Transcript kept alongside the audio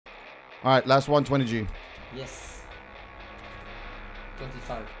All right, last one, 20G. Yes.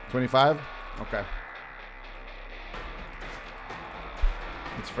 25. 25? Okay.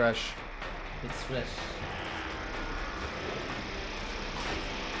 It's fresh. It's fresh.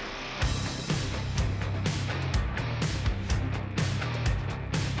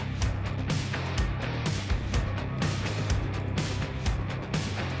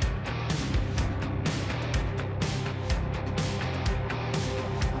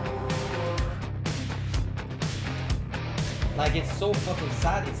 Like, it's so fucking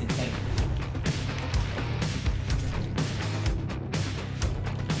sad, it's insane.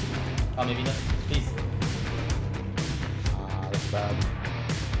 Oh, maybe not. Please. Ah, that's bad.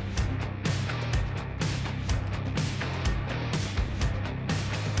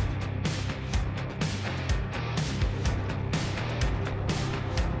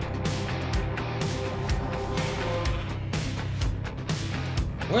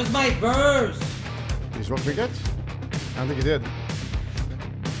 Where's my burst? Did he smoke trinket? I don't think he did.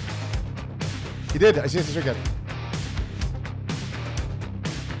 He did. I see his trinket.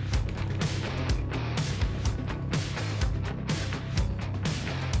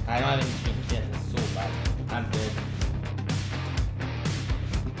 I don't have any trinket yet. It's so bad. I'm dead.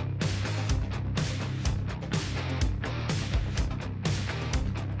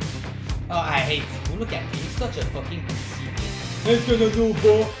 Oh, I hate Ziqo. Look at him. He's such a fucking PC. It's gonna do,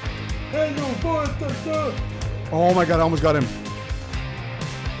 bro. Hey, no, bro. Oh my god, I almost got him.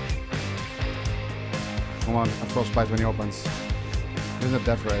 Come on, I frostbite when he opens. He doesn't have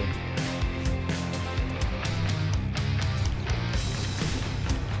death ray.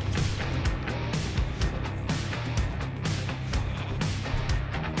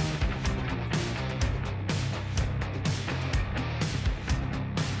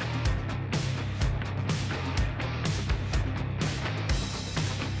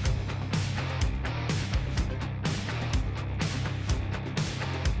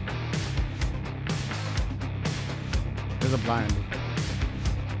 There's a blind.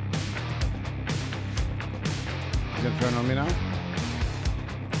 He's gonna turn on me now.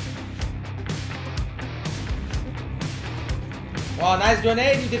 Oh, nice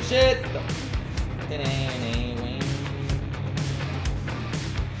grenade, you dipshit!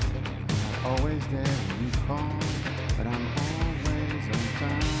 Always there when you call, but I'm always on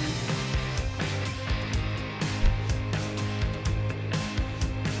time.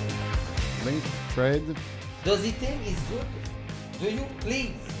 Link, trade. Does he think he's good? Do you?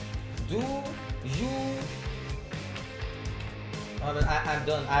 Please. Do you? Oh, but I'm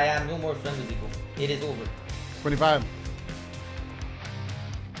done. I am no more friend with Ziqo. It is over. 25.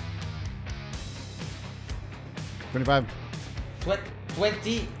 25.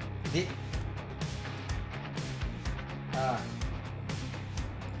 20.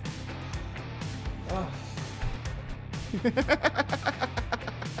 Oh.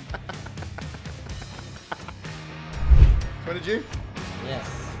 20G? Yes.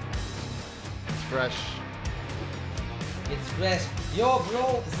 It's fresh. It's fresh. Yo,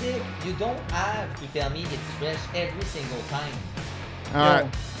 bro, Ziq, you don't have to tell me it's fresh every single time.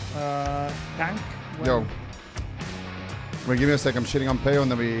 Alright. Tank. When? Yo. Wait, give me a sec. I'm shitting on Payo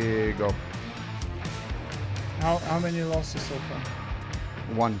and then we go. How many losses so far?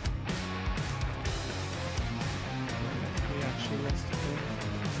 1. We actually lost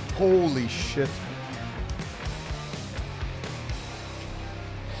two. Holy shit.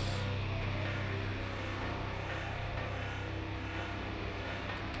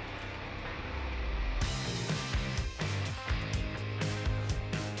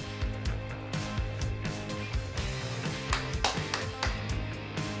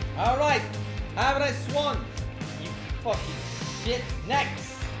 Alright, have a nice one. You fucking shit.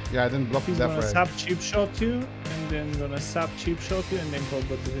 Next. Yeah, I didn't block the He's death gonna ray. sap cheap shot you, and then gonna sap cheap shot you, and then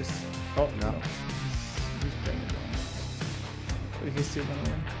combo to this. Oh, Yeah. no. He's playing it wrong. But he's still gonna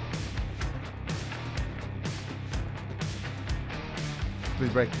win.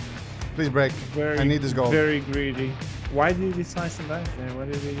 Please break. Please break. I need this goal. Very greedy. Why did he slice and dice there? Why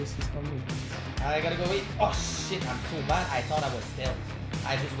did he use his combo? I gotta go eat. Oh shit, I'm so bad. I thought I was stealth.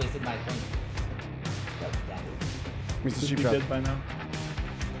 I just wasted my point. God damn it. Mr. Should Cheap be Shot. dead by now.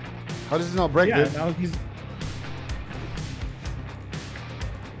 How does it not break, Yeah, dude? now he's...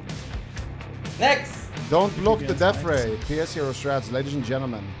 Next. Don't block the against death lights. ray. PS Hero strats, ladies and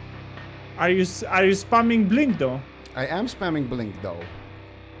gentlemen. Are you spamming Blink though? I am spamming Blink though.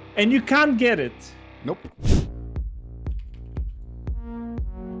 And you can't get it. Nope.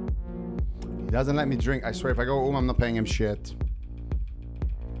 He doesn't let me drink. I swear, if I go home, I'm not paying him shit.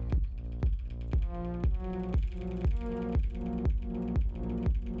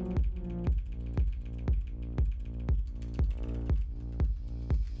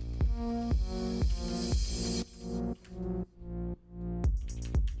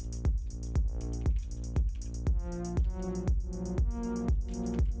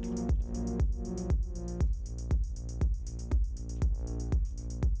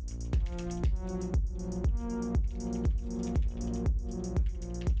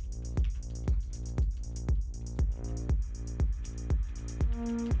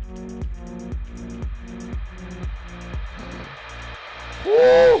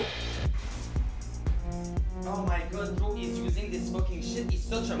 Woo! Oh my god, bro, he's using this fucking shit. He's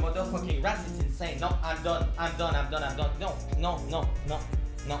such a motherfucking rat, it's insane. No, I'm done.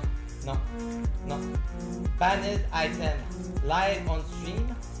 No. Banned item. Live on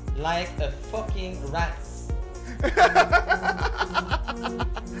stream like a fucking rat.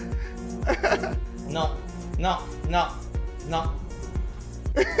 No.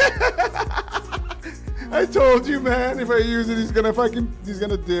 I told you, man, if I use it, he's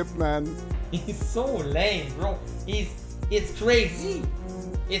gonna dip, man. He's so lame, bro. It's crazy.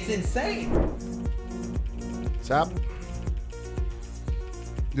 It's insane. Sap.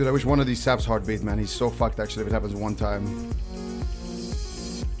 Dude, I wish one of these Sap's heartbeat, man. He's so fucked, actually, if it happens one time.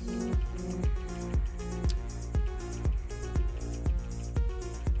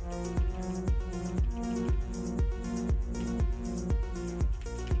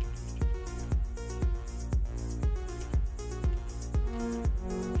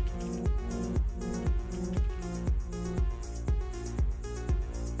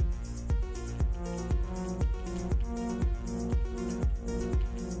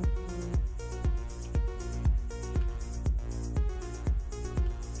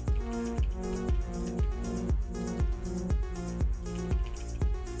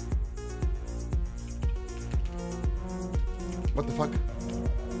 What the fuck?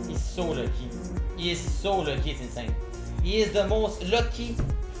 He's so lucky. He is so lucky, it's insane. He is the most lucky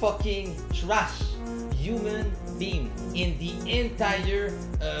fucking trash human being in the entire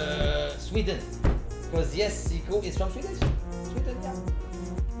Sweden. Because yes, Ziqo is from Sweden. Sweden, yeah.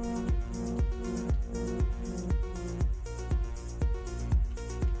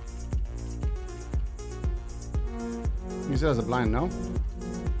 He still has a blind, no?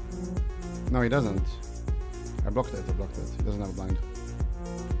 No, he doesn't. I blocked it. He doesn't have a blind.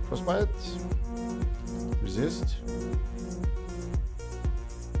 Frostbite. Resist.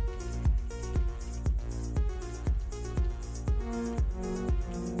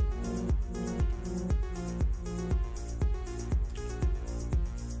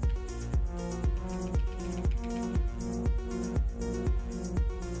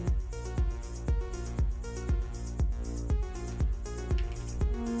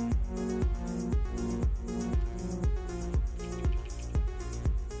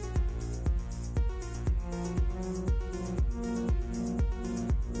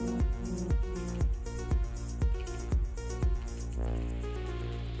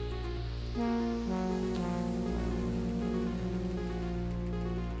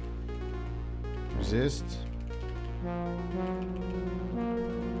 Resist.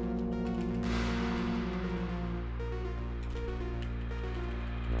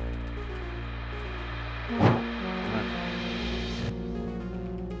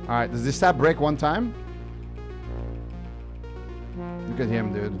 Alright, does this sap break one time? Look at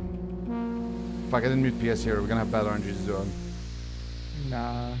him, dude. Fuck, I didn't mute PS here. We're gonna have bad RNGs as well.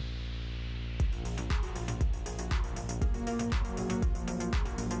 Nah.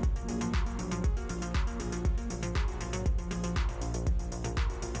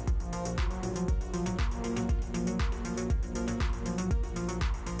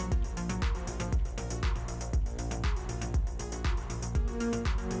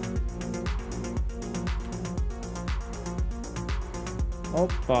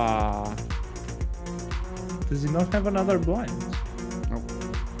 Oppa. Does he not have another blind? Nope.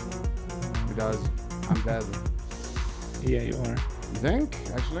 He does. I'm dead. Yeah, you are. You think,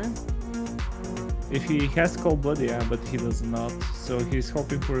 actually? If he has cold blood, yeah, but he does not. So he's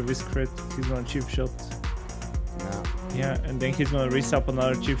hoping for a whisk crit. He's gonna cheap shot. Yeah. Yeah, and then he's gonna resup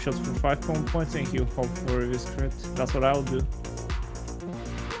another cheap shot for 5 common points and he'll hope for a whisk crit. That's what I'll do.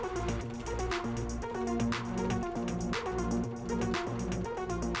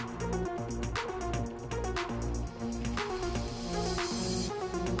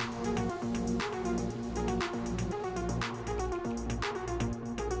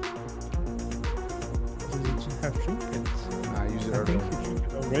 Have trinkets. I use it I think earlier. he trinked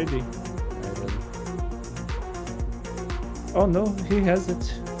it already. Yeah, I did. Oh no, he has it.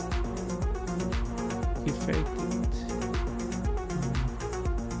 He faked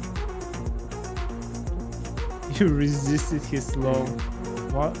it. You resisted his slow.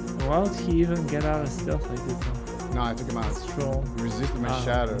 Why would he even get out of stealth like this? No, I took him out. That's strong. He resisted my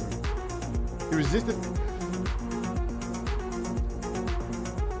shadow. He resisted.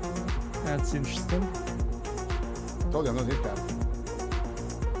 That's interesting. I told you I'm not hit cap.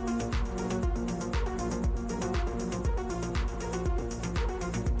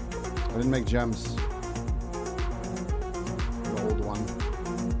 I didn't make gems. The old one.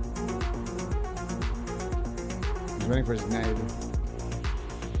 He's waiting for his grenade.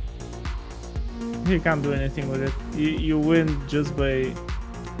 He can't do anything with it. You win just by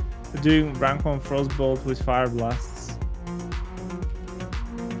doing rank 1 Frostbolt with Fire Blasts.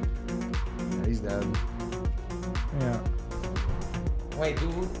 Yeah, he's dead. Yeah. Wait,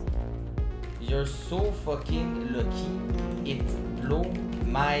 dude. You're so fucking lucky. It blow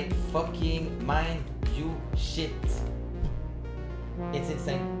my fucking mind, you shit. It's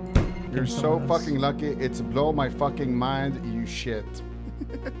insane. You're so fucking lucky. It's blow my fucking mind, you shit.